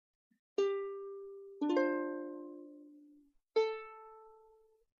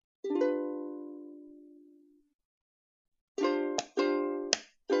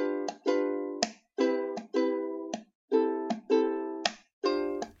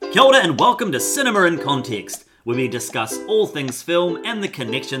Kia ora and welcome to Cinema in Context, where we discuss all things film and the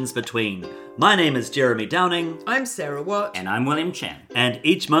connections between. My name is Jeremy Downing. I'm Sarah Watt. And I'm William Chan. And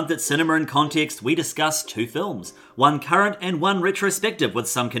each month at Cinema in Context, we discuss two films, one current and one retrospective with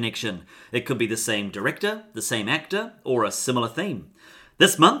some connection. It could be the same director, the same actor, or a similar theme.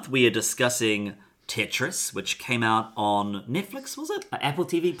 This month, we are discussing Tetris, which came out on Netflix, was it? Apple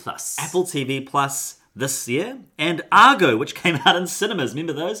TV Plus. Apple TV Plus this year, and Argo, which came out in cinemas.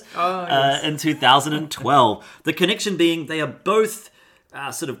 Remember those? Oh, yes. In 2012. The connection being they are both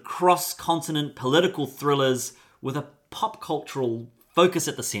sort of cross-continent political thrillers with a pop cultural focus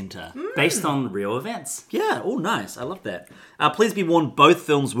at the centre. Based on real events. Yeah, oh nice, I love that. Please be warned, both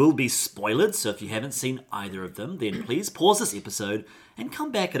films will be spoiled, so if you haven't seen either of them, then please pause this episode and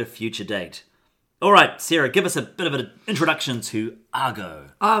come back at a future date. All right, Sarah, give us a bit of an introduction to Argo.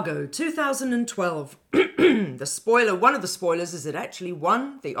 Argo, 2012. One of the spoilers is it actually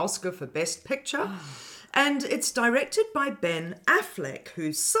won the Oscar for Best Picture. And it's directed by Ben Affleck,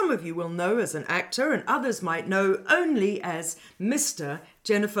 who some of you will know as an actor and others might know only as Mr.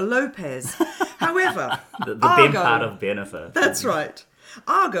 Jennifer Lopez. However, The Argo, Ben part of Benefit. That's right.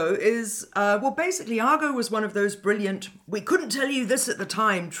 Argo is, Argo was one of those brilliant, we couldn't tell you this at the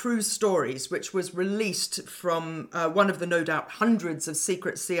time, true stories, which was released from one of the no doubt hundreds of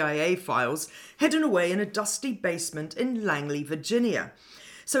secret CIA files hidden away in a dusty basement in Langley, Virginia.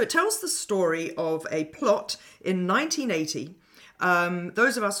 So it tells the story of a plot in 1980.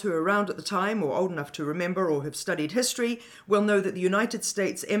 Those of us who were around at the time or old enough to remember or have studied history will know that the United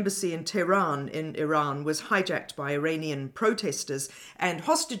States Embassy in Tehran in Iran was hijacked by Iranian protesters and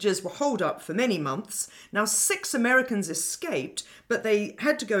hostages were holed up for many months. Now 6 Americans escaped, but they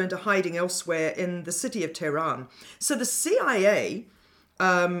had to go into hiding elsewhere in the city of Tehran. So the CIA...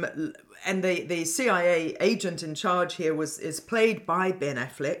 and the CIA agent in charge here is played by Ben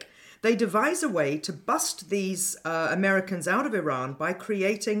Affleck. They devise a way to bust these Americans out of Iran by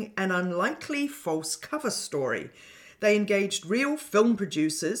creating an unlikely false cover story. They engaged real film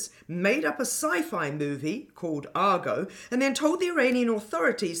producers, made up a sci-fi movie called Argo, and then told the Iranian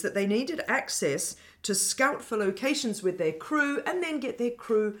authorities that they needed access to scout for locations with their crew and then get their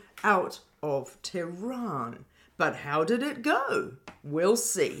crew out of Tehran. But how did it go? We'll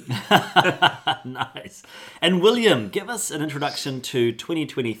see. Nice. And William, give us an introduction to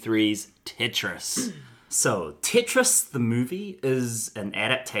 2023's Tetris. So, Tetris, the movie, is an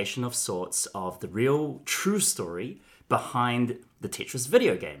adaptation of sorts of the real, true story behind the Tetris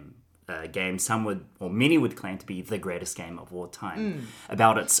video game. A game many would claim to be the greatest game of all time.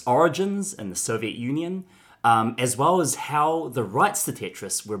 About its origins in the Soviet Union, as well as how the rights to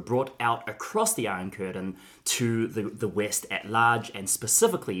Tetris were brought out across the Iron Curtain to the West at large, and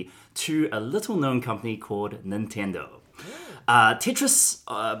specifically to a little-known company called Nintendo. Tetris,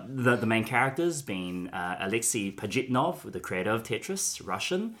 the main characters being Alexei Pajitnov, the creator of Tetris,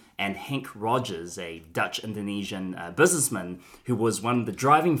 Russian, and Henk Rogers, a Dutch-Indonesian businessman who was one of the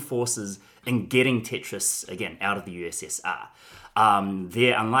driving forces in getting Tetris, again, out of the USSR.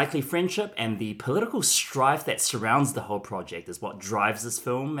 Their unlikely friendship and the political strife that surrounds the whole project is what drives this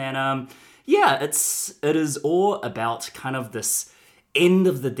film. And it is all about kind of this end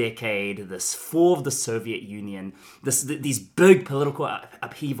of the decade, this fall of the Soviet Union, these big political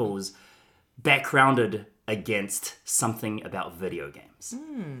upheavals backgrounded against something about video games.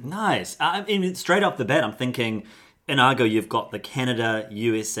 Nice. I mean, straight off the bat, I'm thinking in Argo, you've got the Canada,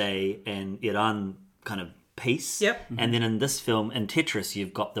 USA, and Iran kind of piece. Yep. And then in this film, in Tetris,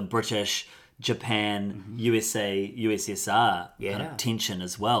 you've got the British, Japan, USA, USSR kind of tension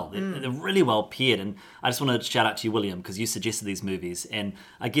as well. They're really well paired. And I just want to shout out to you, William, because you suggested these movies. And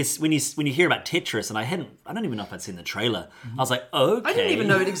I guess when you hear about Tetris, and I don't even know if I'd seen the trailer. I was like, okay. I didn't even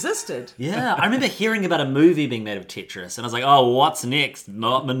know it existed. Yeah, I remember hearing about a movie being made of Tetris, and I was like, oh, what's next?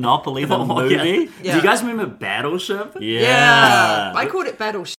 Monopoly, the movie? Yeah. Do you guys remember Battleship? Yeah. I called it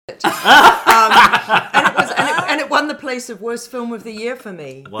Battle Shit. And it won the place of worst film of the year for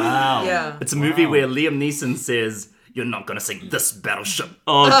me. Wow. Yeah. It's a movie where Liam Neeson says, "You're not going to sing this Battleship."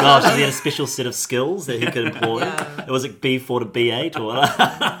 Oh gosh, he had a special set of skills that he could employ. Yeah. It was like B4 to B8 or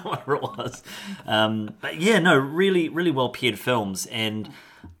whatever it was. But yeah, no, really, really well paired films. And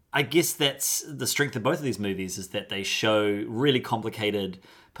I guess that's the strength of both of these movies, is that they show really complicated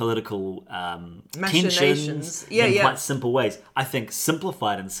political tensions in quite simple ways. I think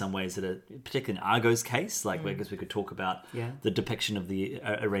simplified in some ways, particularly in Argo's case. Like, I guess we could talk about the depiction of the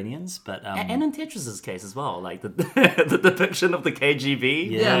Iranians, but and in Tetris's case as well, like the depiction of the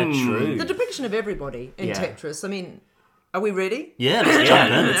KGB. Yeah, true. The depiction of everybody in Tetris. I mean, Are we ready? Yeah, let's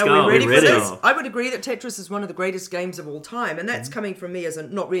jump in. Let's go. Are we ready We're for ready. this? I would agree that Tetris is one of the greatest games of all time, and that's coming from me as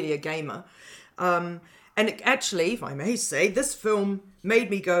not really a gamer. Actually, if I may say, this film made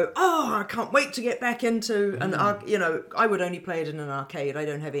me go, oh, I can't wait to get back into an I would only play it in an arcade. I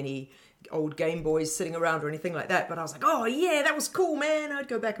don't have any old Game Boys sitting around or anything like that, but I was like, oh yeah, that was cool, man. I'd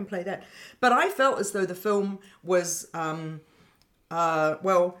go back and play that. But I felt as though the film was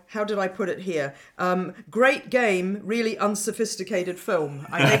well, how did I put it here? Great game, really unsophisticated film,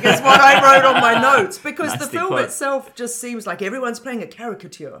 I think is what I wrote on my notes, because the film itself just seems like everyone's playing a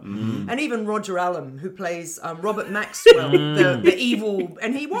caricature. And even Roger Allam, who plays Robert Maxwell, the evil,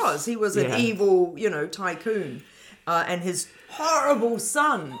 and he was an evil, tycoon, and his horrible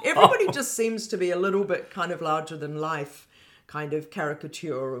son. Everybody just seems to be a little bit kind of larger than life, kind of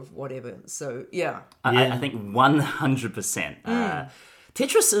caricature of whatever. So, yeah. I think 100%.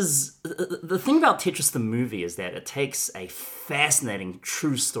 Tetris is... The thing about Tetris the movie is that it takes a fascinating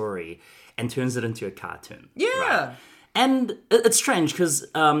true story and turns it into a cartoon. Yeah. Right? And it's strange because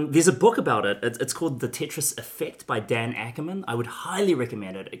there's a book about it. It's called The Tetris Effect by Dan Ackerman. I would highly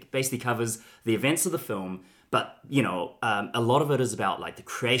recommend it. It basically covers the events of the film, but, a lot of it is about, like, the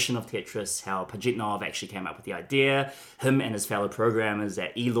creation of Tetris, how Pajitnov actually came up with the idea, him and his fellow programmers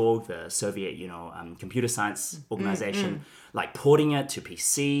at ELOG, the Soviet, computer science organization, like, porting it to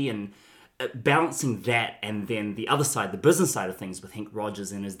PC and balancing that, and then the other side, the business side of things with Hank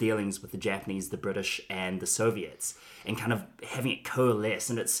Rogers and his dealings with the Japanese, the British, and the Soviets, and kind of having it coalesce.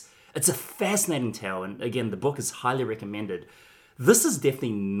 And it's a fascinating tale, and again, the book is highly recommended. This is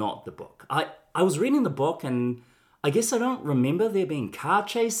definitely not the book. I was reading the book, and I guess I don't remember there being car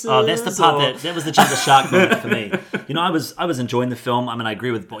chases. Oh, that's the part that was the jump the shark moment for me. I was enjoying the film. I mean, I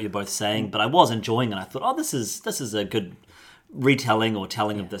agree with what you're both saying, but I was enjoying it. I thought, oh, this is a good retelling or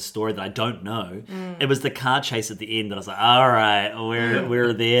telling of this story that I don't know. It was the car chase at the end that I was like, all right,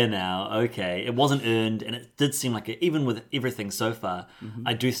 we're there now. Okay, it wasn't earned, and it did seem like it, even with everything so far,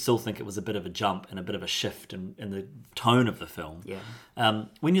 I do still think it was a bit of a jump and a bit of a shift in the tone of the film. Yeah.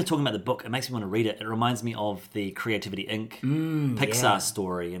 When you're talking about the book, it makes me want to read it. It reminds me of the Creativity Inc. Pixar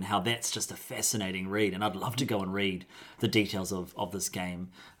story, and how that's just a fascinating read, and I'd love to go and read the details of this game,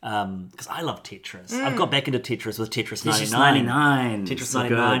 because I love Tetris. I've got back into Tetris with Tetris 99. Tetris So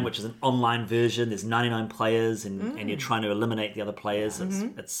 99, good. which is an online version. There's 99 players, and you're trying to eliminate the other players.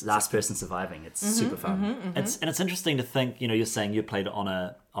 It's Last person surviving. It's super fun. It's interesting to think. You're saying you played it on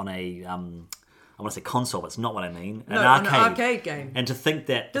a I want to say console, but it's not what I mean. An arcade game. And to think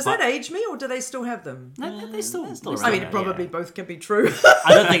that... Does that age me, or do they still have them? No, they still around. I mean, probably both can be true.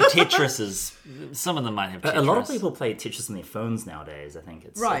 I don't think Tetris is... Some of them might have Tetris. A lot of people play Tetris on their phones nowadays. I think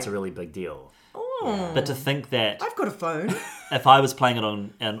it's a really big deal. But to think that... I've got a phone. If I was playing it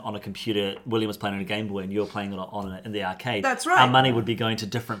on a computer, William was playing it on a Game Boy, and you're playing it in the arcade... That's right. Our money would be going to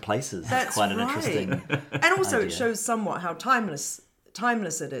different places. That's quite an right. interesting And also idea. it shows somewhat how timeless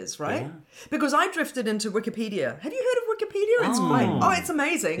it is, right? Yeah. Because I drifted into Wikipedia. Have you heard of Wikipedia? It's great. Oh, it's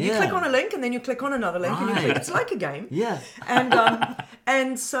amazing. You Yeah. click on a link and then you click on another link and you click. Right. It's like a game. Yeah.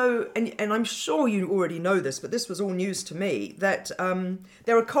 And so I'm sure you already know this, but this was all news to me, that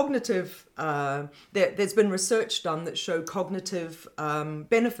there are cognitive there's been research done that show cognitive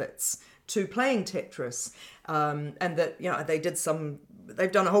benefits to playing Tetris, and that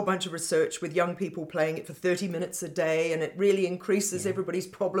they've done a whole bunch of research with young people playing it for 30 minutes a day, and it really increases everybody's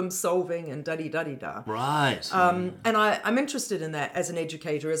problem solving and da-di-da-di-da. Right. And I'm interested in that as an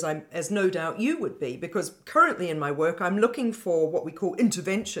educator, as no doubt you would be, because currently in my work, I'm looking for what we call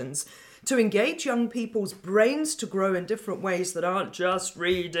interventions to engage young people's brains to grow in different ways that aren't just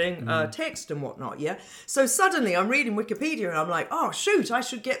reading text and whatnot, yeah? So suddenly I'm reading Wikipedia and I'm like, oh, shoot, I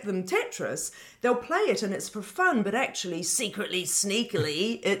should get them Tetris. They'll play it and it's for fun, but actually, secretly,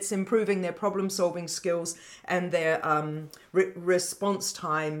 sneakily, it's improving their problem-solving skills and their response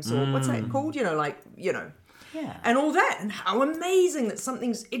times, or what's that called? Yeah. And all that, and how amazing that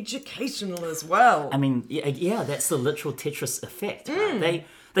something's educational as well. I mean, yeah, that's the literal Tetris effect. Right?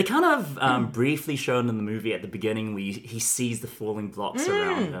 They kind of briefly shown in the movie at the beginning where he sees the falling blocks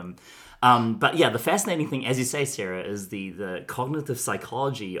around him. But yeah, the fascinating thing, as you say, Sarah, is the cognitive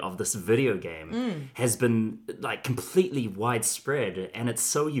psychology of this video game has been like completely widespread, and it's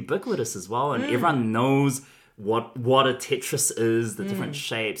so ubiquitous as well, and everyone knows what a Tetris is, the different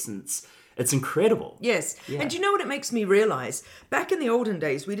shapes, and it's incredible. Yes. Yeah. And do you know what it makes me realise? Back in the olden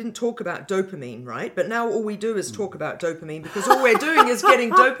days, we didn't talk about dopamine, right? But now all we do is talk about dopamine, because all we're doing is getting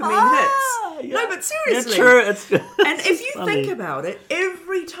dopamine hits. Yeah. No, but seriously. Yeah, true. It's and if you think about it,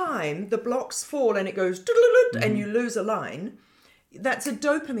 every time the blocks fall and it goes, and you lose a line, that's a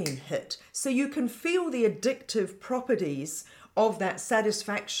dopamine hit. So you can feel the addictive properties of that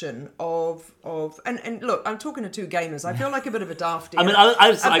satisfaction of and look, I'm talking to two gamers. I feel like a bit of a dafty. I mean, I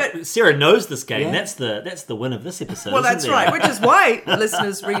was like, Sarah knows this game. Yeah. That's the win of this episode. Well, isn't that's there? right. Which is why,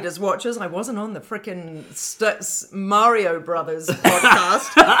 listeners, readers, watchers, I wasn't on the frickin' Mario Brothers podcast.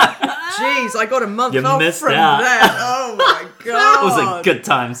 Jeez, I got a month You off missed from out. that. Oh my god! It was a good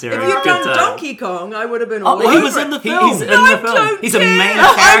time, Sarah. If you'd Good done time. Donkey Kong, I would have been all he over was in it. the film. He's in No, I the film. don't He's a care. main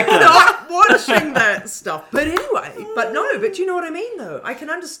I'm character. not watching that stuff. But anyway, but you know what I mean, though. I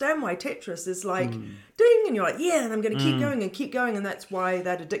can understand why Tetris is like ding, and you're like, yeah, and I'm going to keep going, and that's why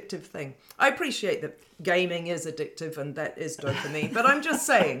that addictive thing. I appreciate that gaming is addictive and that is dopamine, but I'm just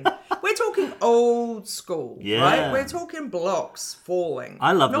saying, we're talking old school, Yeah. right? We're talking blocks falling.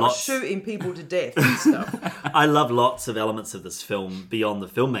 I love not lots. shooting people to death and stuff. I love lots of elements of this film beyond the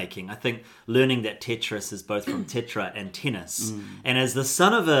filmmaking. I think learning that Tetris is both from tetra and tennis. And as the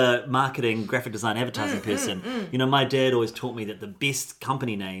son of a marketing, graphic design, advertising person, you know, my dad always taught me that the best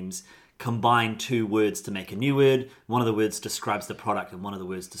company names combine two words to make a new word. One of the words describes the product and one of the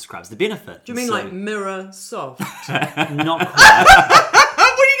words describes the benefit. Do you mean like mirror soft? Not quite.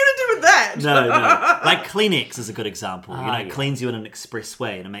 What are you going to do with that? No. Like Kleenex is a good example. It cleans you in an express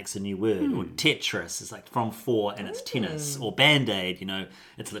way and it makes a new word. Or Tetris is like from four and it's tennis. Or Band-Aid, you know,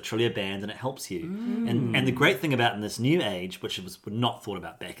 it's literally a band and it helps you. And the great thing about in this new age, which was not thought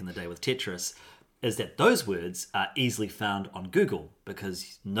about back in the day with Tetris, is that those words are easily found on Google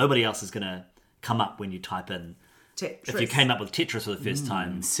because nobody else is going to come up when you type in. Tetris. If you came up with Tetris for the first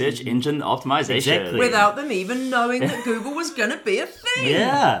time. Search engine optimization. Exactly. Without them even knowing that Google was going to be a thing.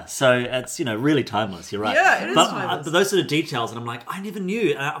 Yeah, so it's, you know, really timeless, you're right. Yeah, it is but, timeless. But those sort of details, and I'm like, I never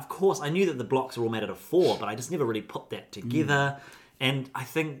knew. Of course, I knew that the blocks are all made out of four, but I just never really put that together. And I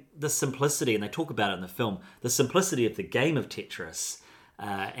think the simplicity, and they talk about it in the film, the simplicity of the game of Tetris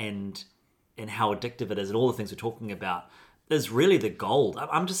and how addictive it is and all the things we're talking about is really the gold.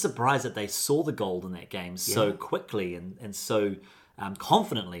 I'm just surprised that they saw the gold in that game so quickly and so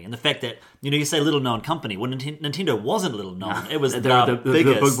confidently. And the fact that, you know, you say little known company. Well, Nintendo wasn't little known. It was the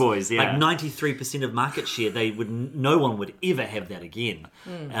biggest. The big boys, yeah. Like 93% of market share. No one would ever have that again.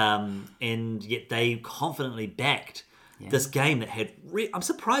 And yet they confidently backed this game that had... I'm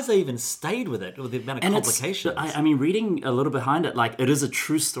surprised they even stayed with it, with the amount of complications. I mean, reading a little behind it, like, it is a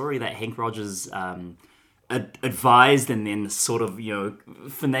true story that Hank Rogers advised and then sort of, you know,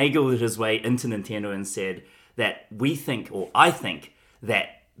 finagled his way into Nintendo and said that I think that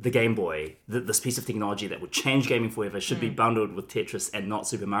the Game Boy, this piece of technology that would change gaming forever, should be bundled with Tetris and not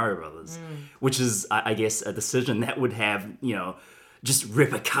Super Mario Brothers, which is, I guess, a decision that would have, you know, just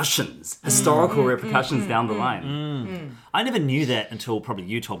repercussions, historical repercussions down the line. I never knew that until probably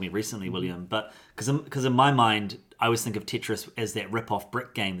you told me recently, William. But because in my mind, I always think of Tetris as that rip-off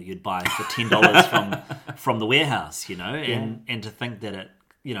brick game that you'd buy for $10 from the warehouse, you know, and to think that it,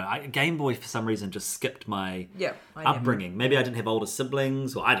 you know, Game Boy for some reason just skipped my upbringing. Maybe I didn't have older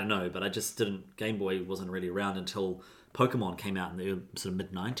siblings, or I don't know, but I just didn't. Game Boy wasn't really around until Pokemon came out in the sort of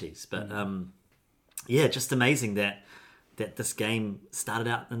mid-90s. But just amazing that this game started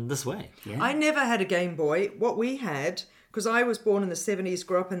out in this way. Yeah. I never had a Game Boy. What we had, because I was born in the 70s,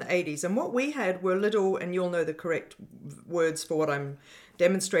 grew up in the 80s, and what we had were little, and you'll know the correct words for what I'm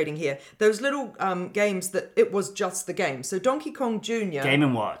demonstrating here, those little games that it was just the game. So Donkey Kong Jr. Game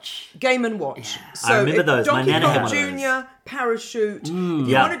and Watch. Yeah. So I remember those. Donkey My nana had Kong one of those. Jr., Parachute. If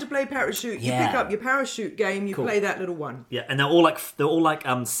you wanted to play Parachute, you pick up your Parachute game, you play that little one. Yeah, and they're all like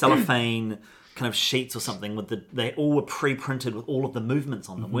cellophane kind of sheets or something they all were pre-printed with all of the movements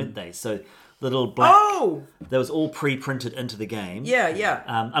on them, weren't they? So the little black that was all pre-printed into the game. Yeah.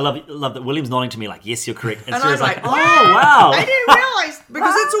 I love that William's nodding to me like, yes, you're correct. And I'm like, oh wow. I didn't realise,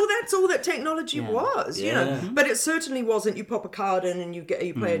 because that's all that technology was, you know. But it certainly wasn't you pop a card in and you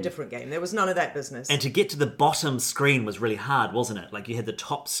play a different game. There was none of that business. And to get to the bottom screen was really hard, wasn't it? Like you had the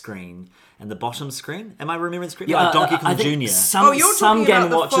top screen and the bottom screen. Am I remembering the screen? Yeah, like Donkey Kong think Jr. Some you're some talking Game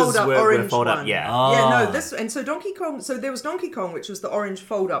about the Watches fold-up were orange fold up. one. Yeah. Yeah, no, so Donkey Kong, so there was Donkey Kong, which was the orange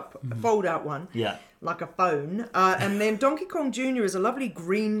fold-out one. Yeah. Like a phone. And then Donkey Kong Jr. is a lovely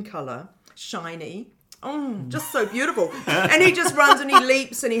green colour, shiny. Oh, just so beautiful. And he just runs and he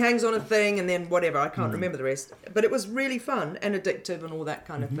leaps and he hangs on a thing and then whatever. I can't remember the rest. But it was really fun and addictive and all that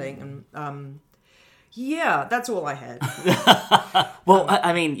kind of thing. And yeah, that's all I had. Well,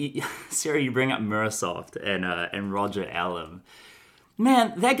 I mean, Sarah, you bring up Microsoft and Roger Allen.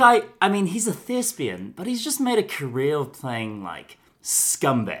 Man, that guy, I mean, he's a thespian, but he's just made a career of playing, like,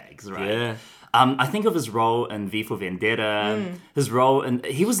 scumbags, right? Yeah. I think of his role in V for Vendetta, his role in...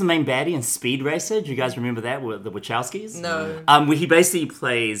 He was the main baddie in Speed Racer. Do you guys remember that with the Wachowskis? No. Where he basically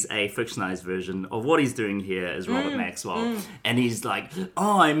plays a fictionalized version of what he's doing here as Robert Maxwell. And he's like,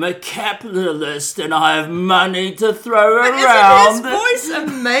 I'm a capitalist and I have money to throw around. Isn't his voice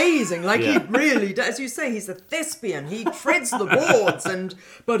amazing? Like, he really does. As you say, he's a thespian. He treads the boards.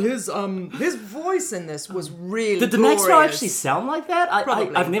 But his voice in this was really Did glorious. Maxwell actually sound like that?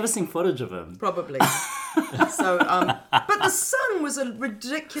 Probably. I've never seen footage of him. Probably. So, but the son was a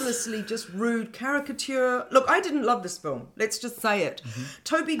ridiculously just rude caricature. Look, I didn't love this film. Let's just say it.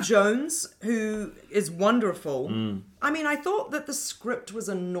 Toby Jones, who is wonderful. I mean, I thought that the script was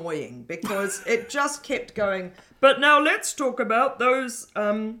annoying because it just kept going, but now let's talk about those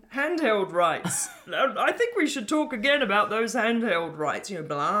handheld rights. I think we should talk again about those handheld rights,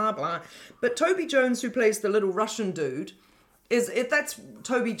 blah, blah. But Toby Jones, who plays the little Russian dude, that's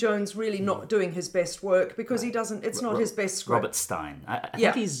Toby Jones really not doing his best work because he doesn't. It's not his best script. Robert Stein. I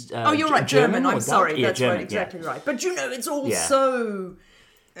think he's. Oh, you're right, German. I'm sorry. Yeah, that's German, right, exactly right. But it's all Yeah. so.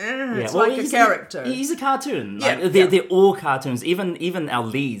 It's Well, like a character. He's a cartoon. Yeah, Like, they're all cartoons. Even our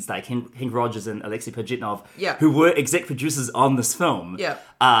leads, like Hank Rogers and Alexei Pajitnov, who were exec producers on this film,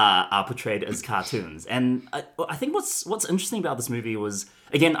 are portrayed as cartoons. And I think what's interesting about this movie was,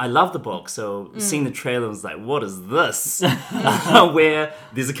 again, I love the book, so seeing the trailer was like, what is this? Where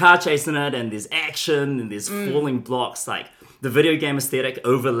there's a car chase in it, and there's action, and there's falling blocks, like the video game aesthetic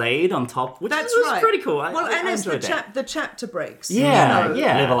overlaid on top, which was pretty cool. And it's enjoyed that. the chapter breaks. Yeah.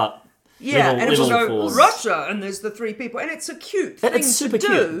 Level up. Yeah, Level- and it will level go fours. Russia, and there's the three people, and it's a cute thing It's super to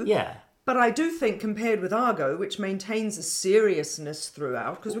do. cute. Yeah. But I do think, compared with Argo, which maintains a seriousness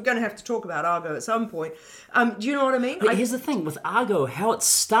throughout, because we're going to have to talk about Argo at some point. Do you know what I mean? But here's the thing with Argo, how it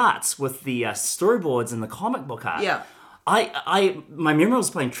starts with the storyboards and the comic book art. Yeah. My memory was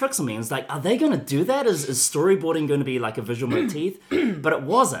playing tricks on me. It was like, are they going to do that? Is storyboarding going to be like a visual motif? But it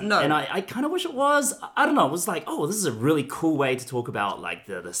wasn't. No. And I kind of wish it was. I don't know. It was like, oh, this is a really cool way to talk about like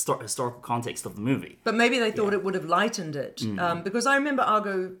the historical context of the movie. But maybe they thought it would have lightened it. Because I remember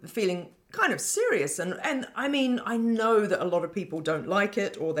Argo feeling kind of serious. And I mean, I know that a lot of people don't like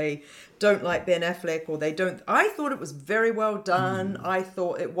it, or they don't like Ben Affleck, or they don't. I thought it was very well done. I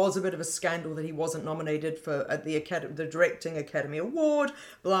thought it was a bit of a scandal that he wasn't nominated for the Directing Academy Award,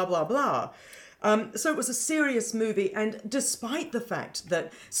 blah, blah, blah. So it was a serious movie, and despite the fact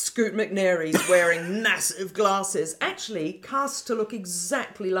that Scoot McNairy's wearing massive glasses, actually cast to look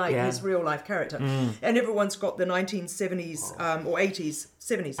exactly like his real-life character. And everyone's got the 1970s or 80s,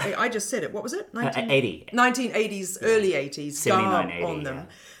 70s. I just said it. What was it? 80. 1980s, early 80s 79, garb 80, on them.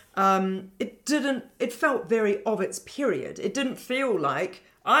 It felt very of its period. It didn't feel like,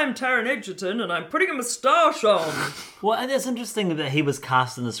 I'm Taron Egerton and I'm putting a moustache on. Well, and it's interesting that he was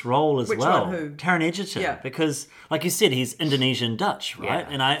cast in this role as Which well. one, who? Taron Egerton. Yeah. Because, like you said, he's Indonesian Dutch, right? Yeah.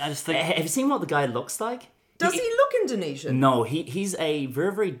 And I just think... Have you seen what the guy looks like? Does he look Indonesian? No, he's a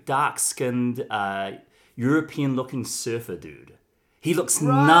very, very dark-skinned, European-looking surfer dude. He looks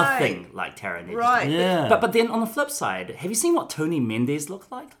nothing like Taron Egerton. Right. Yeah. But then on the flip side, have you seen what Tony Mendez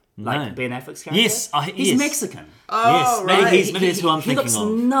looked like? Like Ben Affleck's character? Yes, He's yes. Mexican. yes, maybe, right. maybe that's who I'm He thinking looks of.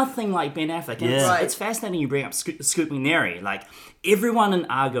 nothing like Ben Affleck. And Yeah. it's fascinating you bring up Scoot McNairy. Like, everyone in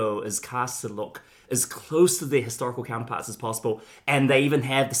Argo is cast to look as close to their historical counterparts as possible, and they even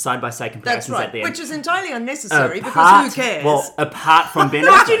have the side-by-side That's comparisons right, at the end. which is entirely unnecessary because Apart- who cares? Well, apart from Ben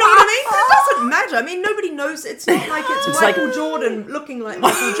No, Affleck. do you know what I mean? That doesn't matter. I mean, nobody knows. It's not like it's Michael like- Jordan looking like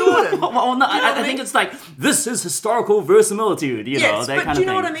Michael Jordan. Well, no, Do you know what I think it's like, this is historical verisimilitude, you know, Yes, that but kind do of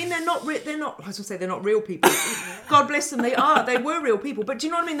you know thing. what I mean? They're not. They're not. I was gonna say they're not real people. God bless them. They are. They were real people. But do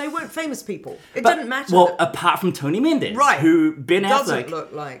you know what I mean? They weren't famous people. It didn't matter. Well, apart from Tony Mendez, Right. who Ben doesn't Affleck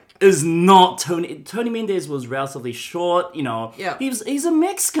look like. is not Tony. Tony Mendez was relatively short, you know. Yeah. He's a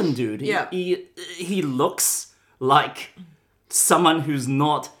Mexican dude. Yeah. He looks like someone who's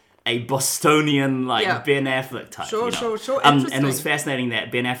not a Bostonian like Yeah. Ben Affleck type. Sure, you know? sure. And it was Interesting. fascinating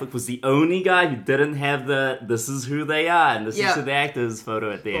that Ben Affleck was the only guy who didn't have the "this is who they are" and "this Yeah. is who the actors"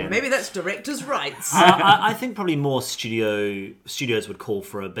 photo at the end. Maybe that's director's rights. I think probably more studios would call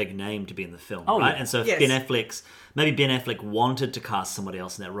for a big name to be in the film, right? yeah. And so if Yes. maybe Ben Affleck wanted to cast somebody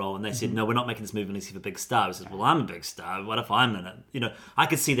else in that role, and they said, no, we're not making this movie unless you have a big star. He says, well, I'm a big star. What if I'm in it? You know, I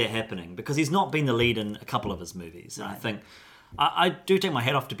could see that happening because he's not been the lead in a couple of his movies. And I think I do take my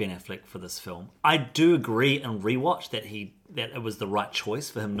hat off to Ben Affleck for this film. I do agree and rewatch that it was the right choice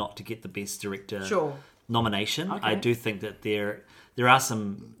for him not to get the Best Director Sure. nomination. Okay. I do think that there are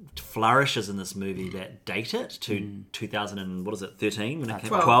some flourishes in this movie that date it to 2013 when it came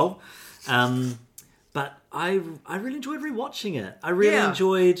 12. But I really enjoyed rewatching it. I really Yeah.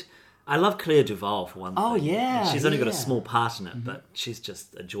 enjoyed I love Claire Duvall for one thing. Oh, yeah, She's only got a yeah. small part in it, but she's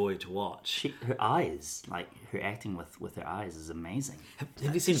just a joy to watch. Her eyes, like her acting with her eyes, is amazing.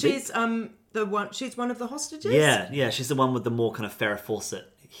 Have you seen She's she's one of the hostages? Yeah, she's the one with the more kind of Farrah Fawcett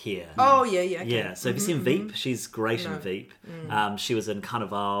hair. Oh, yeah, okay. Yeah, so have you seen Veep? She's great in Veep. She was in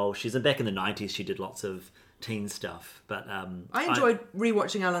Carnival. She's in back in the 90s. She did lots of teen stuff. But I enjoyed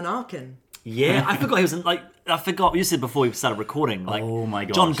rewatching Alan Arkin. Yeah, I forgot he was in, I forgot, you said before we started recording, Oh my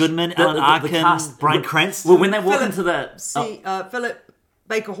gosh. John Goodman, Alan Arkin, cast, Bryan Cranston. Well, when they walk into the... Philip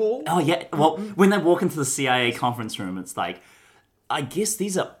Baker Hall. Oh, yeah. Well, when they walk into the CIA conference room, it's like, I guess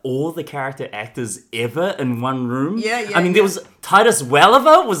these are all the character actors ever in one room. Yeah. I mean, there was Titus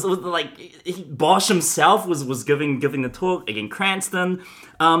Welliver was like Bosch himself was giving the talk. Again, Cranston.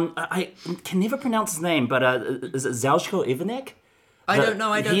 I can never pronounce his name, but is it Zeljko Ivanek? I don't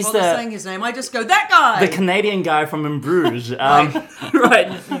know. I don't he's bother the- saying his name. I just go, that guy! The Canadian guy from In Bruges.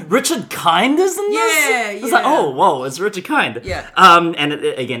 Right. Richard Kind is in this? Yeah, It's like, oh, whoa, it's Richard Kind. Yeah. And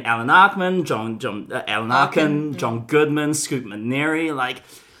again, Alan Arkin, John Goodman, Scoot McNairy, like...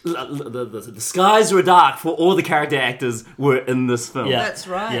 The skies were dark for all the character actors were in this film. Yeah. That's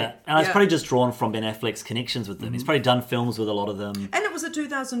right. Yeah, and it's Yeah. probably just drawn from Ben Affleck's connections with them. He's probably done films with a lot of them. And it was a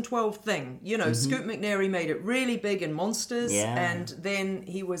 2012 thing. You know, Scoot McNairy made it really big in Monsters. Yeah. And then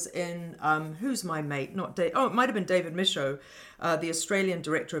he was in, Who's My Mate? Not Dave. Oh, it might have been David Michaud, the Australian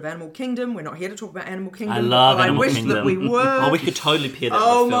director of Animal Kingdom. We're not here to talk about Animal Kingdom. I love but Animal I wish Kingdom. that we were. Oh, we could totally pair that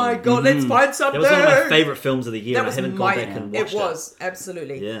Oh with a film. my God, let's find something. That was one of my favourite films of the year. That And I was haven't gone back and watched it. Was,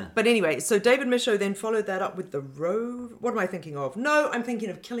 absolutely. Yeah. But anyway, so David Michaud then followed that up with The Road. What am I thinking of? No, I'm thinking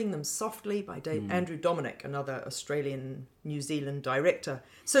of Killing Them Softly by Andrew Dominic, another Australian New Zealand director.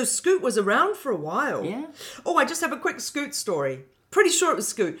 So Scoot was around for a while. Yeah. Oh, I just have a quick Scoot story. Pretty sure it was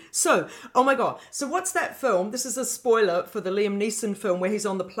Scoot. So, oh my God. So what's that film? This is a spoiler for the Liam Neeson film where he's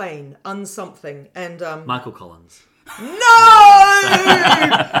on the plane, Unsomething. And Michael Collins. no!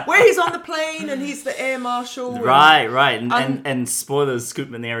 Where he's on the plane and he's the air marshal. Right. And spoilers,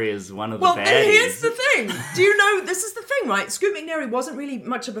 Scoot McNairy is one of the Well, baddies. and here's the thing. Do you know, this is the thing, right? Scoot McNairy wasn't really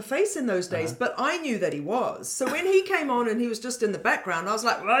much of a face in those days, but I knew that he was. So when he came on and he was just in the background, I was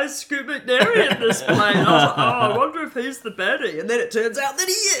like, why is Scoot McNairy in this plane? I was like, I wonder if he's the baddie. And then it turns out that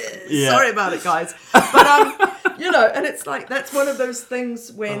he is. Yeah. Sorry about it, guys. But, you know, and it's like, that's one of those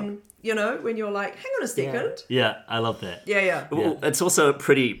things when, you know, when you're like, hang on a second. Yeah, I love that. Yeah. Well, it's also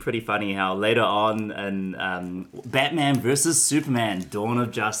pretty funny how later on in Batman vs Superman: Dawn of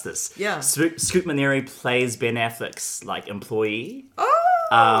Justice, Scoot McNairy plays Ben Affleck's like employee.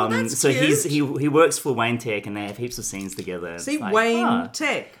 Oh, that's so cute. he works for Wayne Tech, and they have heaps of scenes together. See, Like, Wayne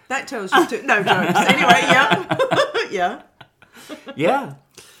Tech. That tells you too. No jokes. Anyway, yeah. yeah.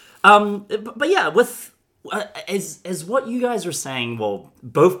 But yeah, with as what you guys were saying, well,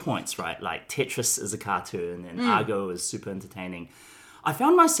 both points, right? Like Tetris is a cartoon and Argo is super entertaining. I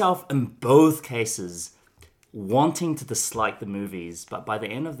found myself in both cases wanting to dislike the movies, but by the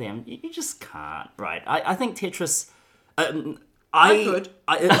end of them, you just can't, right? I think Tetris. I could.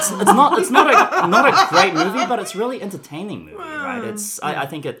 It's not a great movie, but it's really entertaining movie, right? I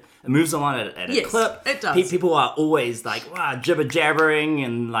think it moves along at a Yes, clip. it does. People are always like jibber jabbering,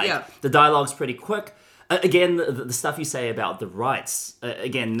 and like Yeah. the dialogue's pretty quick. Again, the stuff you say about the rights.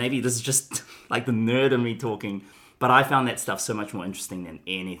 Again, maybe this is just like the nerd in me talking, but I found that stuff so much more interesting than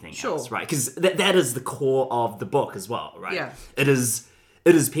anything else, right? Because that is the core of the book as well, right? Yeah. It is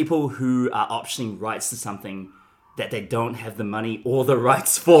people who are optioning rights to something that they don't have the money or the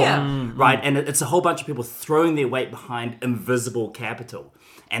rights for, right? And it's a whole bunch of people throwing their weight behind invisible capital.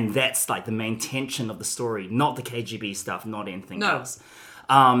 And that's like the main tension of the story, not the KGB stuff, not anything else.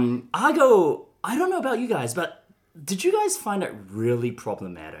 Argo, I don't know about you guys, but did you guys find it really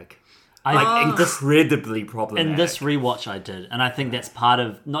problematic? Incredibly problematic. In this rewatch I did, and I think that's part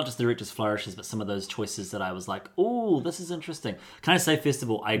of not just the director's flourishes, but some of those choices that I was like, oh, this is interesting. Can I say, first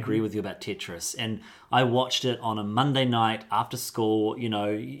of all, I agree with you about Tetris, and I watched it on a Monday night after school. You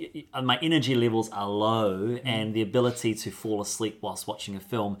know, my energy levels are low, and the ability to fall asleep whilst watching a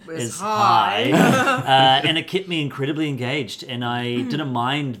film is high. And it kept me incredibly engaged, and I didn't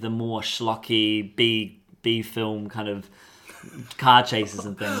mind the more schlocky B film kind of car chases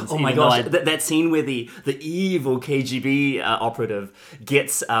and things. Oh my gosh, that scene where the evil KGB operative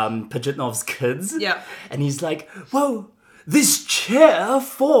gets Pajitnov's kids. Yeah. And he's like, whoa, this chair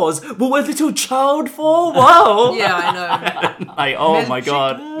falls. Will a little child fall? Wow. Yeah, I know. Like, oh my Melchik.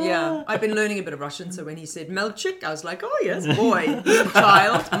 god. Yeah, I've been learning a bit of Russian, so when he said Melchik, I was like, oh yes, boy,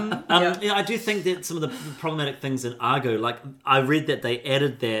 child. Yeah, I do think that some of the problematic things in Argo, like I read that they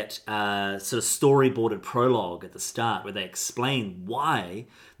added that sort of storyboarded prologue at the start where they explain why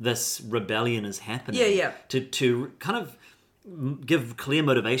this rebellion is happening. Yeah. To kind of give clear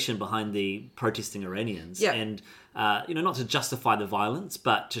motivation behind the protesting Iranians, Yeah. and not to justify the violence,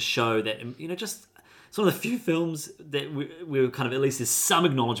 but to show that just some of the few films that we were kind of, at least there's some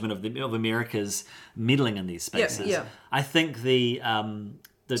acknowledgement of America's meddling in these spaces. Yeah. I think the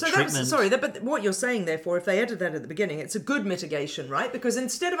So treatment. but what you're saying, therefore, if they added that at the beginning, it's a good mitigation, right? Because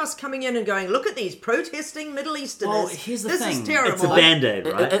instead of us coming in and going, look at these protesting Middle Easterners, Well, here's the this thing. is terrible. It's a band-aid,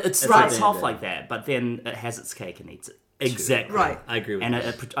 right? It It's starts a off band-aid. like that, but then it has its cake and eats it. Exactly. Right. I agree with And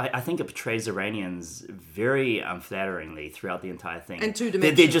that. I think it portrays Iranians very unflatteringly throughout the entire thing. And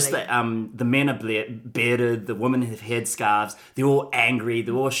They're just two-dimensionally. the men are bearded, the women have headscarves. They're all angry.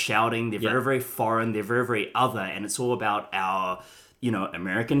 They're all shouting. They're very, very foreign. They're very, very other. And it's all about our,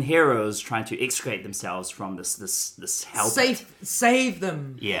 American heroes trying to extricate themselves from this hell. Save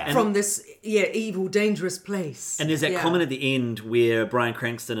them Yeah. from this evil, dangerous place. And there's that Yeah. comment at the end where Bryan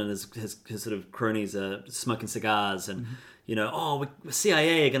Cranston and his sort of cronies are smoking cigars and,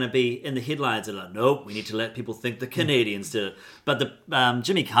 CIA are going to be in the headlines. And like, nope, we need to let people think the Canadians did it. But the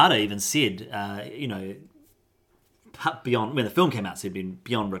Jimmy Carter even said, beyond when the film came out, so he'd been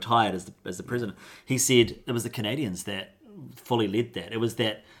beyond retired as the president. He said it was the Canadians that fully led that. It was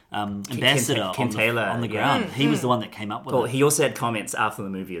that ambassador Ken Taylor, on the yeah. ground. He was the one that came up with Well, it. he also had comments after the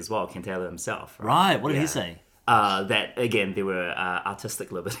movie as well, Ken Taylor himself. Right, what did he Yeah. say? That, again, there were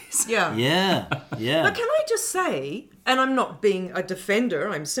artistic liberties. Yeah. Yeah. But can I just say, and I'm not being a defender,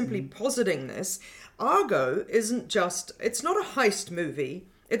 I'm simply positing this, Argo isn't just, it's not a heist movie.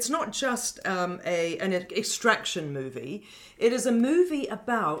 It's not just an extraction movie. It is a movie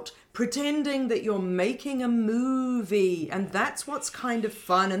about pretending that you're making a movie, and that's what's kind of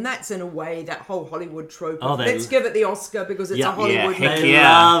fun, and that's in a way that whole Hollywood trope of let's give it the Oscar because it's a Hollywood heck movie. They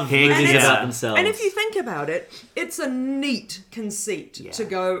love Heck movies yeah. about themselves. And if you think about it, it's a neat conceit to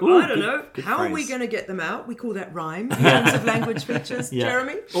go, Ooh, I don't know, good how are we phrase. going to get them out? We call that rhyme in terms of language features, Yeah.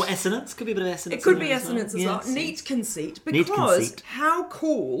 Jeremy. Or assonance. Could be a bit of assonance. It could in be there assonance as Yeah, well. see. Neat conceit. Neat Because conceit. how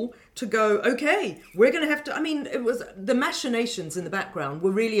cool to go, okay, we're going to have to... I mean, it was the machinations in the background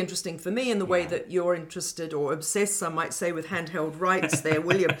were really interesting for me in the way that you're interested or obsessed, some might say, with handheld rights there,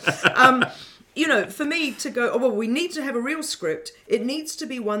 William. For me to go, we need to have a real script. It needs to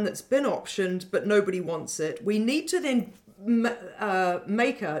be one that's been optioned, but nobody wants it. We need to then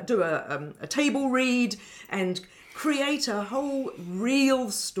do a table read and create a whole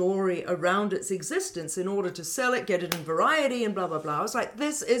real story around its existence in order to sell it, get it in Variety and blah, blah, blah. I was like,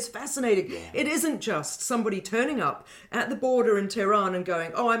 this is fascinating. Yeah. It isn't just somebody turning up at the border in Tehran and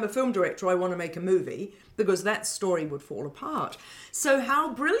going, I'm a film director, I want to make a movie, because that story would fall apart. So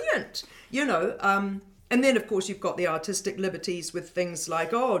how brilliant, and then, of course, you've got the artistic liberties with things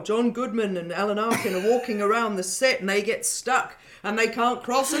like, John Goodman and Alan Arkin are walking around the set and they get stuck and they can't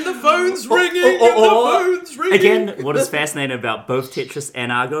cross and the phone's ringing and the phone's ringing. Again, what is fascinating about both Tetris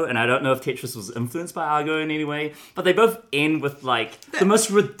and Argo, and I don't know if Tetris was influenced by Argo in any way, but they both end with, the most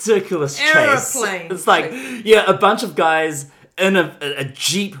ridiculous chase. Aeroplane It's like, a bunch of guys in a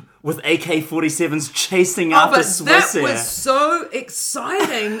Jeep with AK-47s chasing after but Swiss that Air. was so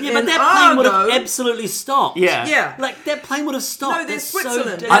exciting. Yeah, but in that plane would have Argo. absolutely stopped. Yeah. Yeah. Like, that plane would have stopped. No, there's That's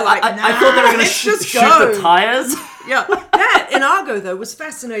Switzerland. So They're like, I thought they were going to let's just shoot go. the tires. Yeah, that in Argo though was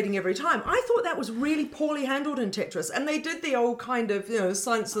fascinating every time. I thought that was really poorly handled in Tetris, and they did the old kind of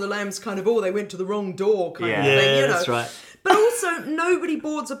Silence of the Lambs kind of they went to the wrong door kind of Yeah. thing. Yeah, that's right. But also, nobody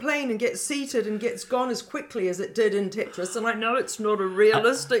boards a plane and gets seated and gets gone as quickly as it did in Tetris. And I know it's not a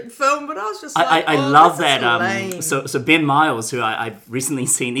realistic film, but I was just like, I love this is that. lame. So Ben Miles, who I've recently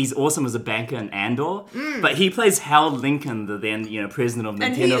seen, he's awesome as a banker in Andor, but he plays Howard Lincoln, the then president of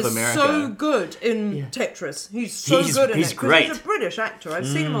And Nintendo he of is America. so good in Tetris. He's so good in he's it. 'cause great. He's a British actor. I've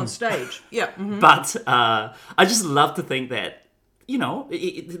seen him on stage. Yeah. mhm. But I just love to think that,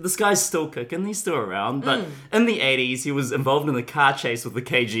 this guy's still cooking, he's still around, but in the 80s, he was involved in the car chase with the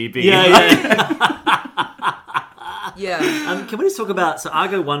KGB. Yeah. Can we just talk about... So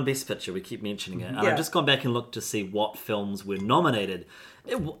Argo won Best Picture. We keep mentioning it. And Yeah. I've just gone back and looked to see what films were nominated.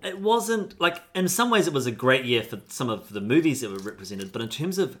 It wasn't... in some ways it was a great year for some of the movies that were represented, but in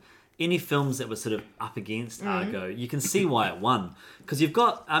terms of any films that were sort of up against Argo, you can see why it won. Because you've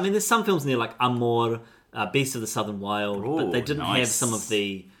got... there's some films in there like Amor, Beast of the Southern Wild, but they didn't have nice. some of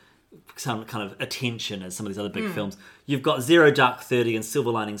the some kind of attention as some of these other big films. You've got Zero Dark 30 and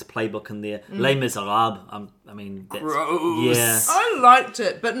Silver Linings Playbook in there. Les Miserables. I mean, that's... Gross. Yeah. I liked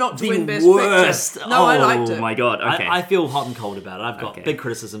it, but not to win Best worst. Picture. No, I liked it. Oh my god, okay. I feel hot and cold about it. I've got Okay. big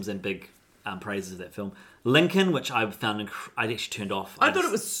criticisms and big praises of that film. Lincoln, which I found I actually turned off. I thought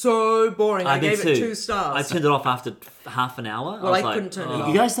it was so boring. I gave it 2 stars. I turned it off after half an hour. Well, was I couldn't turn it off.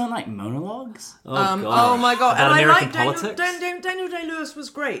 You guys don't like monologues? Oh my god! About And I American liked politics? Daniel Day-Lewis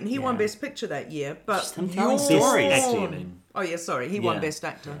was great, and he won Best Picture that year. But Just him telling Best stories. actor, you mean? Oh yeah, sorry, he won Yeah. Best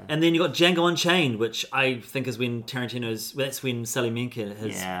Actor. And then you got Django Unchained, which I think is when Tarantino's. That's when Sally Menke,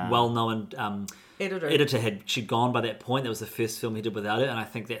 his well-known editor, she'd gone by that point. That was the first film he did without it, and I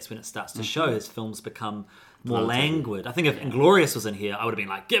think that's when it starts to show. His films become more languid. I think if Inglourious was in here, I would have been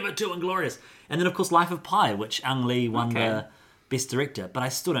like, give it to Inglourious. And then of course Life of Pi, which Ang Lee won the Best Director, but I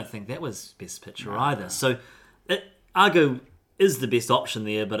still don't think that was Best Picture either. So Argo is the best option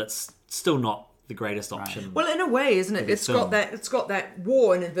there, but it's still not the greatest option. Well, in a way, isn't it? It's film. got that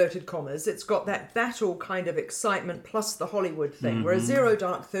war in inverted commas. It's got that battle kind of excitement plus the Hollywood thing. Whereas Zero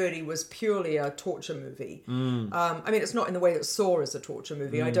Dark 30 was purely a torture movie. I mean, it's not in the way that Saw is a torture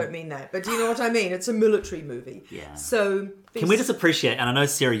movie. I don't mean that, but do you know what I mean? It's a military movie. Yeah. So Can we just appreciate, and I know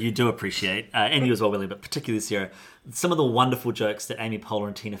Sarah, you do appreciate, and you as well, Willie, but particularly Sarah, some of the wonderful jokes that Amy Poehler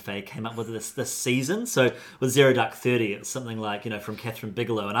and Tina Fey came up with this season. So with Zero Dark 30, it's something like, from Catherine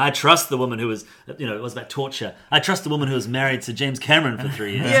Bigelow, and I trust the woman who was, it was about torture. I trust the woman who was married to James Cameron for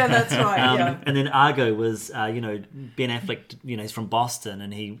 3 years. Yeah, that's right. And then Argo was, Ben Affleck, he's from Boston,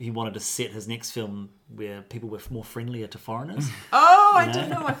 and he wanted to set his next film where people were more friendlier to foreigners. Oh, I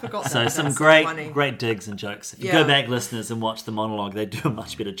didn't know. I forgot that. So That's some so great funny. digs and jokes. If you Yeah. go back, listeners, and watch the monologue, they do a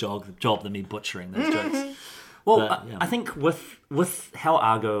much better job than me butchering those jokes. Well, But, yeah. I think with how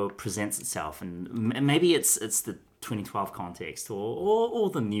Argo presents itself, and maybe it's the 2012 context or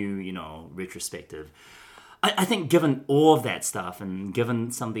the new, retrospective. I think given all of that stuff and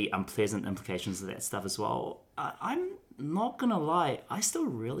given some of the unpleasant implications of that stuff as well, I'm not gonna lie, I still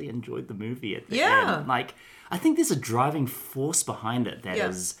really enjoyed the movie at the end. Like, I think there's a driving force behind it that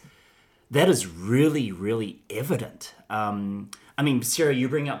is really, really evident. I mean, Sarah, you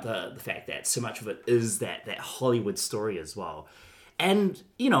bring up the fact that so much of it is that Hollywood story as well. And,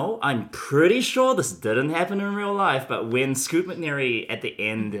 I'm pretty sure this didn't happen in real life, but when Scoot McNairy at the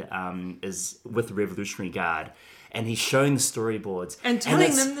end is with the Revolutionary Guard, and he's showing the storyboards. And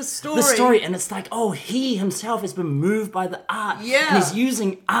telling them the story. The story, and it's like, he himself has been moved by the art. Yeah. And he's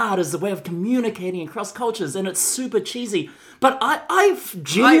using art as a way of communicating across cultures, and it's super cheesy. But I've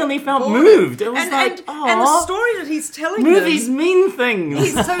genuinely felt moved. It was and the story that he's telling movies them, mean things.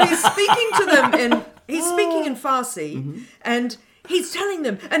 he's speaking to them he's speaking in Farsi, and he's telling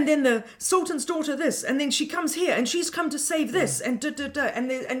them, and then the Sultan's daughter this, and then she comes here, and she's come to save this, and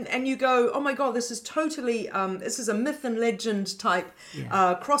and you go, oh my god, this is totally, this is a myth and legend type,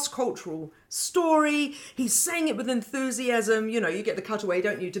 cross-cultural story. He's saying it with enthusiasm. You get the cutaway,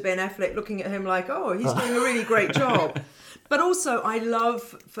 don't you, to Ben Affleck looking at him like, oh, he's doing a really great job. But also, I love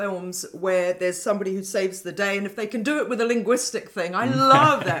films where there's somebody who saves the day, and if they can do it with a linguistic thing, I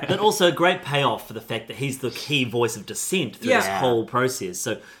love that. But also a great payoff for the fact that he's the key voice of dissent through this whole process.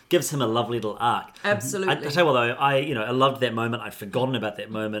 So gives him a lovely little arc. Absolutely. I tell you what though, I loved that moment. I'd forgotten about that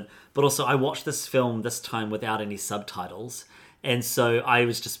moment. But also I watched this film this time without any subtitles. And so I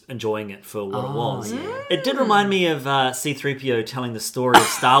was just enjoying it for what it was. Yeah. It did remind me of C-3PO telling the story of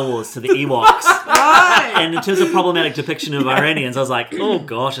Star Wars to the Ewoks. Right. And in terms of problematic depiction of Iranians, I was like, oh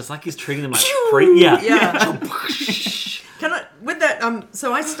gosh, it's like he's treating them like free. Yeah.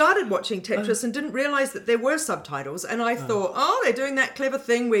 So I started watching Tetris and didn't realise that there were subtitles, and I thought, they're doing that clever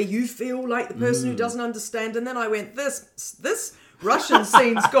thing where you feel like the person who doesn't understand, and then I went, this Russian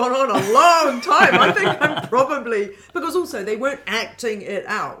scene's gone on a long time. I think I'm probably... Because also, they weren't acting it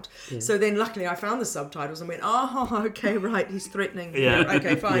out. Yeah. So then, luckily, I found the subtitles and went, okay, right, he's threatening. Yeah.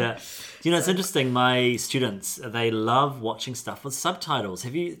 Okay, fine. Yeah. It's interesting. My students, they love watching stuff with subtitles.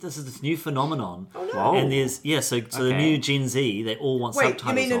 This is this new phenomenon. Oh, no. Whoa. And there's, so the new Gen Z, they all want subtitles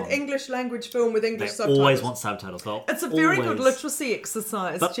Wait, you mean on. an English language film with English They subtitles? always want subtitles. It's a very good literacy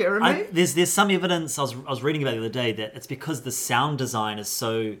exercise, But Jeremy. there's some evidence I was reading about the other day that it's because the sound design is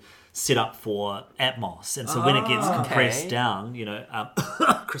so set up for Atmos, and so when it gets compressed down,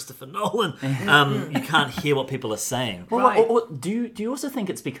 Christopher Nolan, you can't hear what people are saying. Well, do you also think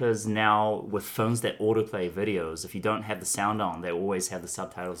it's because now with phones that autoplay videos, if you don't have the sound on, they always have the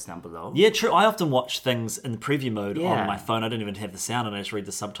subtitles down below? Yeah, true. I often watch things in the preview mode on my phone. I don't even have the sound, and I just read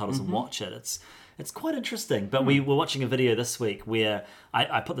the subtitles and watch it. It's quite interesting. But we were watching a video this week where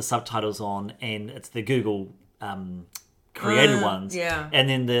I put the subtitles on, and it's the Google created ones. Yeah. And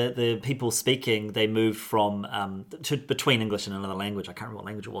then the people speaking, they moved from between English and another language. I can't remember what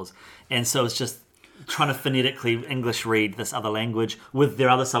language it was. And so it's just trying to phonetically English read this other language with their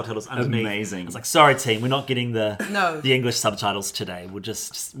other subtitles underneath. Amazing. It's like, sorry team, we're not getting the English subtitles today. We'll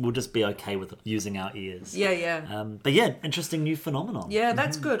just be okay with using our ears. Yeah. But yeah, interesting new phenomenon. Yeah,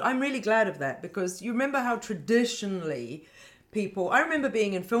 that's good. I'm really glad of that, because you remember how traditionally I remember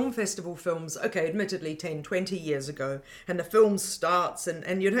being in film festival films, okay, admittedly 10, 20 years ago, and the film starts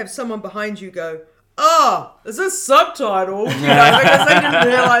and you'd have someone behind you go, is this subtitle? Because they didn't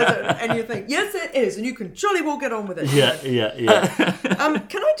realise it. And you think, yes, it is, and you can jolly well get on with it. Yeah.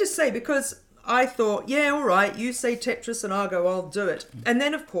 Can I just say, because I thought, yeah, all right, you say Tetris and Argo, I'll do it. And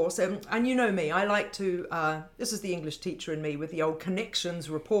then, of course, and you know me, I like to, this is the English teacher in me with the old connections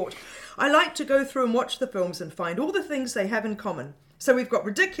report. I like to go through and watch the films and find all the things they have in common. So we've got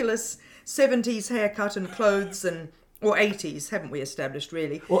ridiculous 70s haircut and clothes or 80s, haven't we established,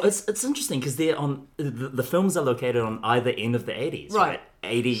 really? Well, it's interesting because they're on the films are located on either end of the 80s, right?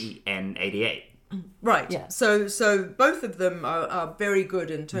 80 and 88. Right. Yeah. So both of them are very good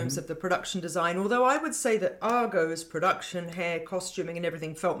in terms of the production design, although I would say that Argo's production, hair, costuming and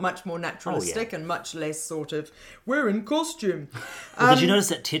everything felt much more naturalistic and much less sort of, we're in costume. Well, did you notice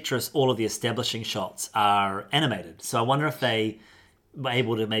that Tetris, all of the establishing shots are animated? So I wonder if they were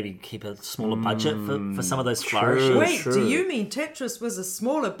able to maybe keep a smaller budget for some of those flourishes. Wait, do you mean Tetris was a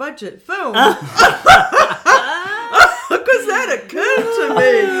smaller budget film? Because that occurred to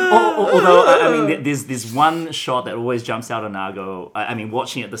me. Although, I mean, there's one shot that always jumps out on Argo. I mean,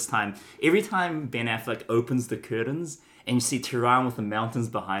 watching it this time, every time Ben Affleck opens the curtains and you see Tehran with the mountains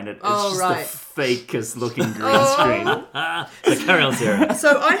behind it, it's the fakest looking green screen. The Carry Zero.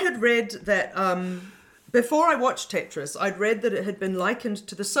 So I had read that before I watched Tetris, I'd read that it had been likened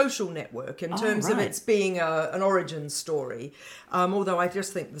to The Social Network in terms of its being an origin story. Although I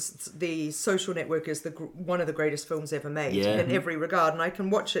just think The Social Network is one of the greatest films ever made in every regard, and I can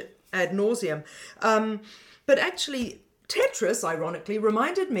watch it ad nauseum. But actually, Tetris, ironically,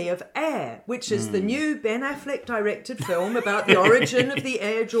 reminded me of Air, which is the new Ben Affleck directed film about the origin of the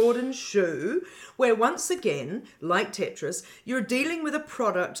Air Jordan shoe, where once again, like Tetris, you're dealing with a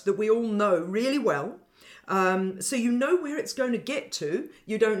product that we all know really well. So you know where it's going to get to.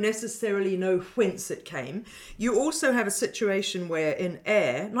 You don't necessarily know whence it came. You also have a situation where in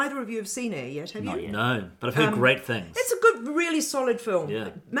Air, neither of you have seen Air yet, have you? Not yet. No, but I've heard great things. It's a good, really solid film.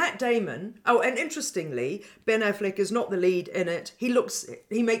 Yeah. Matt Damon. Oh, and interestingly, Ben Affleck is not the lead in it. He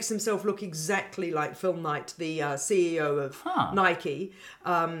makes himself look exactly like Phil Knight, the CEO of Nike,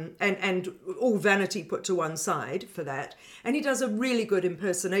 and all vanity put to one side for that. And he does a really good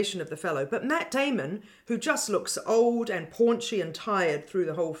impersonation of the fellow. But Matt Damon, who just looks old and paunchy and tired through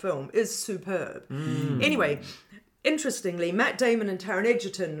the whole film, is superb. Anyway, interestingly, Matt Damon and Taron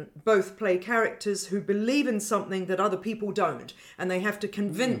Egerton both play characters who believe in something that other people don't, and they have to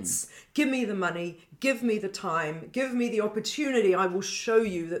convince, give me the money, give me the time, give me the opportunity, I will show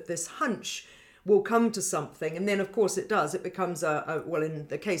you that this hunch will come to something. And then, of course, it does. It becomes well, in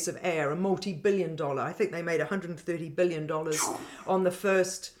the case of Air, a multi-billion-dollar. I think they made $130 billion on the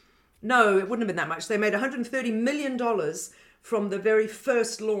first... No, it wouldn't have been that much. They made $130 million from the very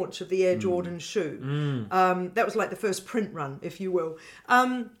first launch of the Air Jordan shoe. That was like the first print run, if you will.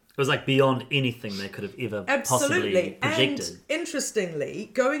 It was like beyond anything they could have ever possibly projected. And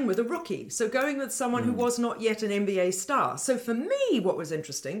interestingly, going with a rookie. So going with someone who was not yet an NBA star. So for me, what was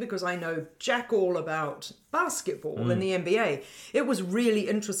interesting, because I know jack all about basketball in the NBA, it was really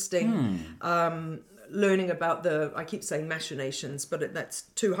interesting learning about I keep saying machinations, but that's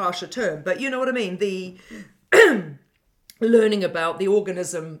too harsh a term. But you know what I mean? The... learning about the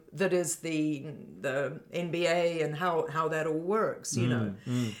organism that is the NBA and how that all works, you know.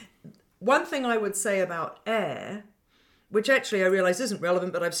 One thing I would say about Air, which actually I realise isn't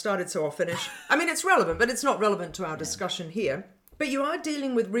relevant, but I've started, so I'll finish. I mean, it's relevant, but it's not relevant to our discussion here. But you are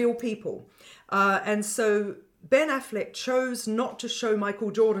dealing with real people. And so Ben Affleck chose not to show Michael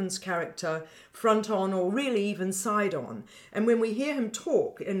Jordan's character front on or really even side on. And when we hear him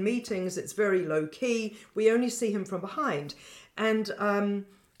talk in meetings, it's very low key. We only see him from behind.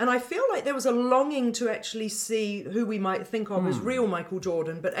 And I feel like there was a longing to actually see who we might think of as real Michael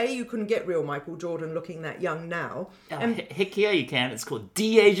Jordan. But you couldn't get real Michael Jordan looking that young now. Heck yeah, you can. It's called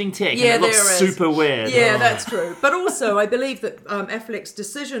de-aging tech. Yeah, and it looks super weird. Yeah, that's true. But also, I believe that Affleck's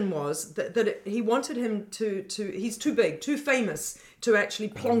decision was that he wanted him to... He's too big, too famous to actually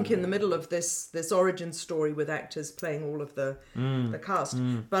plonk in the middle of this origin story with actors playing all of the cast.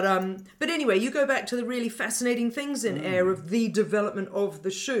 But anyway, you go back to the really fascinating things in Air of the development of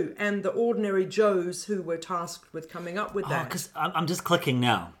the shoe and the ordinary Joes who were tasked with coming up with that. Because I'm just clicking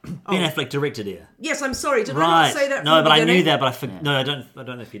now. Ben Affleck directed Air. Yes, I'm sorry. Did I Right. not say that? No, from the but I beginning? knew that. But no, I don't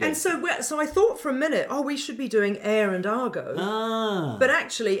know if you did. And so I thought for a minute, we should be doing Air and Argo. Ah. But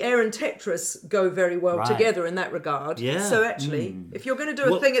actually, Air and Tetris go very well Right. together in that regard. Yeah. So actually, if you're going to do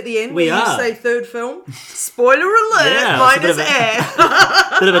a Well, thing at the end we where you are. say third film, spoiler alert, Yeah, mine it's a is bit of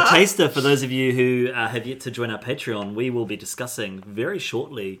Air. Bit of a taster for those of you who have yet to join our Patreon. We will be discussing very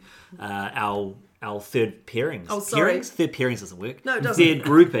shortly our third pairings. Oh, sorry. Third pairings doesn't work. No, it doesn't. Third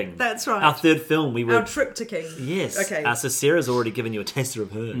grouping. That's right. Our third film. We were Our triptyching. yes. Okay. So Sarah's already given you a taster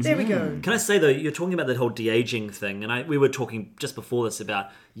of hers. There we go. Can I say though, you're talking about that whole de-aging thing, and we were talking just before this about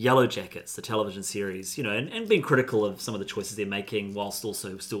Yellow Jackets, the television series, and being critical of some of the choices they're making whilst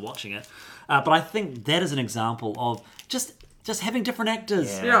also still watching it. But I think that is an example of just having different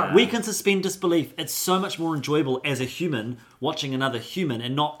actors. Yeah. We can suspend disbelief. It's so much more enjoyable as a human watching another human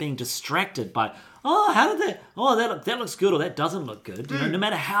and not being distracted by, that looks good or that doesn't look good. No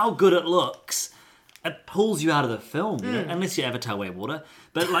matter how good it looks, it pulls you out of the film, unless you're Avatar Way of Water.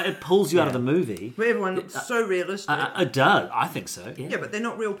 But it pulls you out of the movie. Where everyone looks so realistic. It does. I think so. Yeah, but they're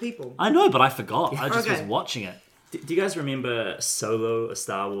not real people. I know, but I forgot. I just was Okay. watching it. Do you guys remember Solo, A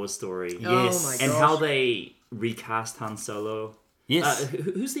Star Wars Story? Yes. Oh my And gosh. how they recast Han Solo? Yes.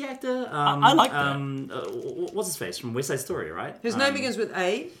 Who's the actor? I like that. What's his face from West Side Story, right? His name begins with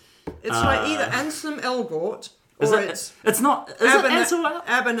A. It's like either Ansem Elgort Is or it, it's it's not. Is it Ansel?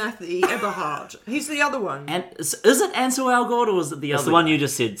 Abernathy Eberhard. He's the other one. And is it Ansel Elgort or is it the It's other? the one guy? you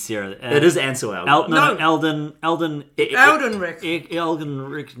just said, Sarah. It is Ansel Elgort. No. Eldon. Eldenrick.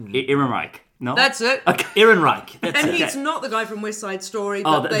 Ehrenreich. No. That's it. Ehrenreich. That's And it. he's not the guy from West Side Story,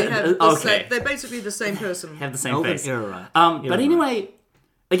 Oh, but they have the okay. same, they're basically the same person. Have the same Eldon face. Ehrenreich. But Ehrenreich. anyway,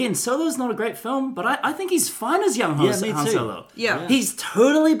 again, Solo's not a great film, but I think he's fine as young Han, Yeah, me Han too. Solo. Yeah. He's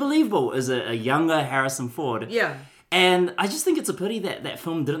totally believable as a younger Harrison Ford. Yeah. And I just think it's a pity that that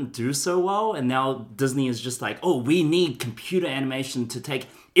film didn't do so well, and now Disney is just like, we need computer animation to take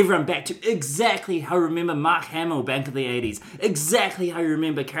everyone back to exactly how you remember Mark Hamill back in the 80s, exactly how you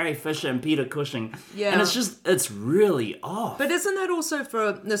remember Carrie Fisher and Peter Cushing. Yeah. And it's really off. But isn't that also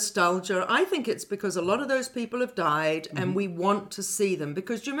for nostalgia? I think it's because a lot of those people have died and we want to see them.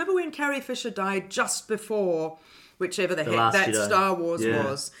 Because do you remember when Carrie Fisher died just before whichever the heck last that Jedi. Star Wars Yeah.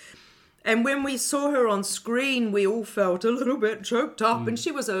 was? And when we saw her on screen, we all felt a little bit choked up. And she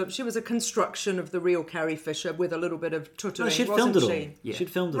was a construction of the real Carrie Fisher with a little bit of tutoring, No, she'd wasn't filmed it all. she? Yeah.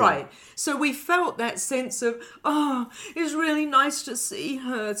 She'd filmed it all. Right. So we felt that sense of, it's really nice to see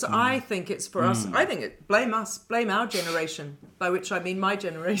her. So I think it's for us. I think blame us, blame our generation, by which I mean my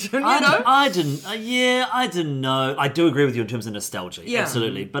generation, you know? I didn't know. I do agree with you in terms of nostalgia, Yeah.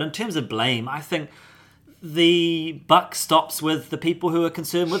 absolutely. But in terms of blame, I think the buck stops with the people who are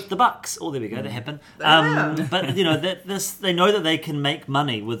concerned with the bucks. Oh, there we go, that happened. But they know that they can make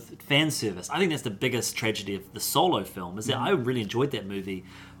money with fan service. I think that's the biggest tragedy of the Solo film. Is that I really enjoyed that movie,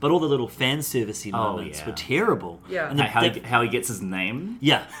 but all the little fan servicey moments yeah. were terrible. Yeah. and how he gets his name.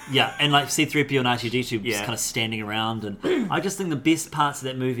 yeah, and like C-3PO and R2-D2 just Yeah. kind of standing around, and I just think the best parts of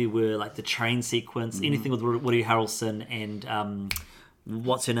that movie were like the train sequence, anything with Woody Harrelson and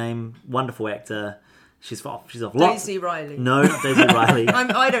what's her name, wonderful actor. She's off. Daisy Riley. No, not Daisy Riley.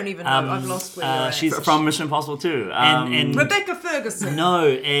 I don't even know. I've lost where you're at. she's From Mission Impossible 2. and Rebecca Ferguson. no,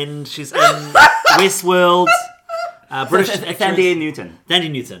 and she's in Westworld. British Thandie Newton. Thandie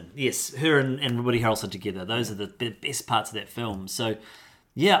Newton, yes, her and Woody Harrelson together. Those are the best parts of that film. So,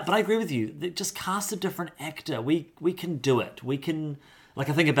 yeah, but I agree with you. Just cast a different actor. We can do it. We can, like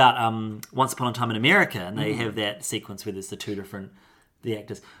I think about Once Upon a Time in America, and they have that sequence where there's the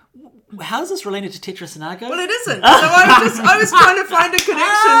actors. How is this related to Tetris and Argo? Well, it isn't. So I was trying to find a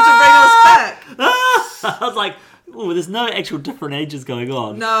connection to bring us back. I was like, oh, there's no actual different ages going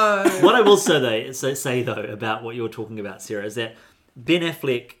on. No. What I will say though about what you're talking about, Sarah, is that Ben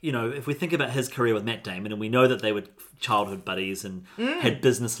Affleck, if we think about his career with Matt Damon, and we know that they were childhood buddies and had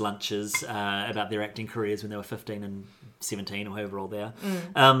business lunches about their acting careers when they were 15 and 17 or however old they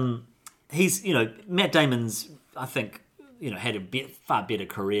are. He's, Matt Damon's, I think, had a far better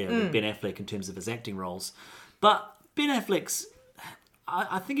career than Ben Affleck in terms of his acting roles. But Ben Affleck's,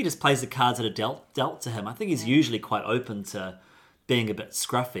 I think he just plays the cards that are dealt to him. I think he's usually quite open to being a bit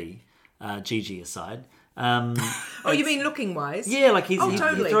scruffy, Gigi aside. Oh, you mean looking wise? Yeah, like he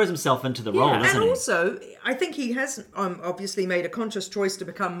totally. throws himself into the role, Yeah, doesn't and he? also, I think he has obviously made a conscious choice to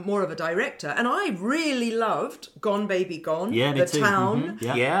become more of a director. And I really loved Gone Baby Gone, Yeah, me The too. Town.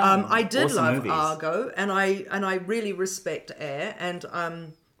 Yeah. Yeah, I did awesome love movies. Argo, and I really respect Air. And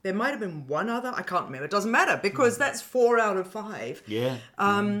there might have been one other, I can't remember. It doesn't matter because that's 4 out of 5. Yeah.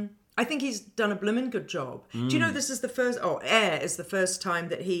 I think he's done a blooming good job. Do you know this is the first? Air is the first time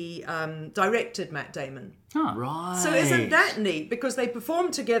that he directed Matt Damon. Right. So isn't that neat? Because they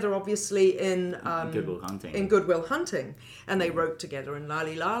performed together, obviously, in Good Will Hunting. In Good Will Hunting, and they wrote together in La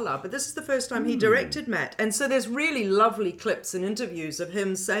Li La La. But this is the first time he directed Matt, and so there's really lovely clips and interviews of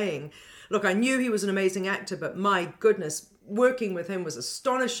him saying, "Look, I knew he was an amazing actor, but my goodness." Working with him was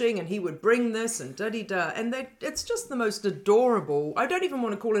astonishing, and he would bring this and da-di-da. And it's just the most adorable. I don't even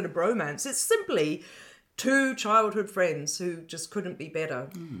want to call it a bromance. It's simply two childhood friends who just couldn't be better.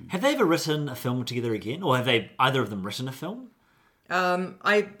 Have they ever written a film together again? Or have they either of them written a film?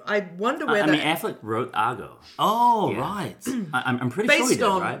 I wonder whether... I mean, Affleck wrote Argo. Oh, Yeah. right. I'm pretty sure he did,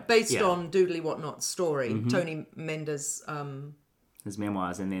 right? Based Yeah. on Doodly Whatnot's story, Tony Mendes... His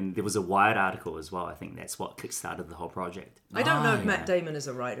memoirs, and then there was a Wired article as well. I think that's what kickstarted the whole project. I don't know if Matt Damon is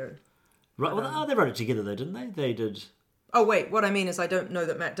a writer. Right. Well, they wrote it together, though, didn't they? They did. Oh, wait, what I mean is I don't know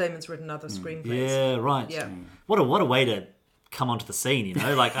that Matt Damon's written other screenplays. Yeah, right. Yeah. What a way to come onto the scene, you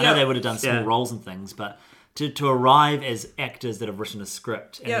know? Like, I know they would have done small Yeah. roles and things, but to arrive as actors that have written a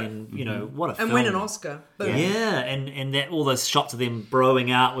script and Yep. then, you know, what a film. And win an Oscar. Boom. Yeah, and that all those shots of them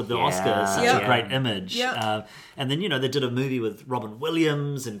broing out with the Yeah. Oscars, such Yeah. a great image. Yeah. And then, you know, they did a movie with Robin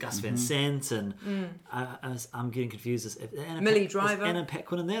Williams and Gus Van Sant, and I'm getting confused. Is Millie Driver. Is Anna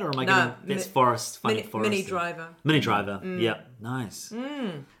Paquin in that, or am I No, getting... That's Forrest, Finding Forrest. Mini Driver. Mini Driver, yep, nice.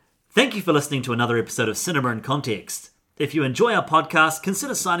 Thank you for listening to another episode of Cinema in Context. If you enjoy our podcast,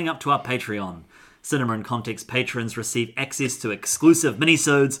 consider signing up to our Patreon. Cinema in Context patrons receive access to exclusive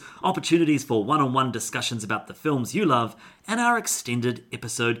minisodes, opportunities for one-on-one discussions about the films you love, and our extended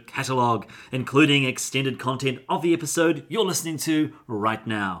episode catalogue, including extended content of the episode you're listening to right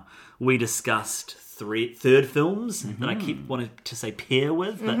now. We discussed third films that I keep wanting to say pair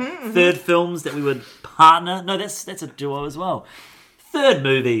with, but third films that we would partner. No, that's a duo as well. Third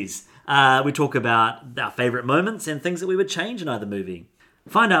movies. We talk about our favourite moments and things that we would change in either movie.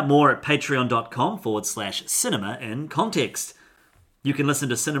 Find out more at patreon.com/cinema in context. You can listen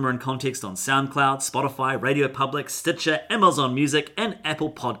to Cinema in Context on SoundCloud, Spotify, Radio Public, Stitcher, Amazon Music, and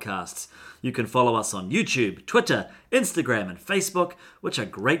Apple Podcasts. You can follow us on YouTube, Twitter, Instagram, and Facebook, which are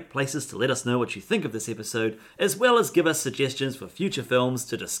great places to let us know what you think of this episode, as well as give us suggestions for future films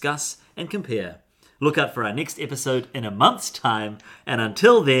to discuss and compare. Look out for our next episode in a month's time, and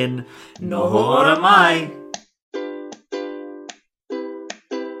until then, no hora mai!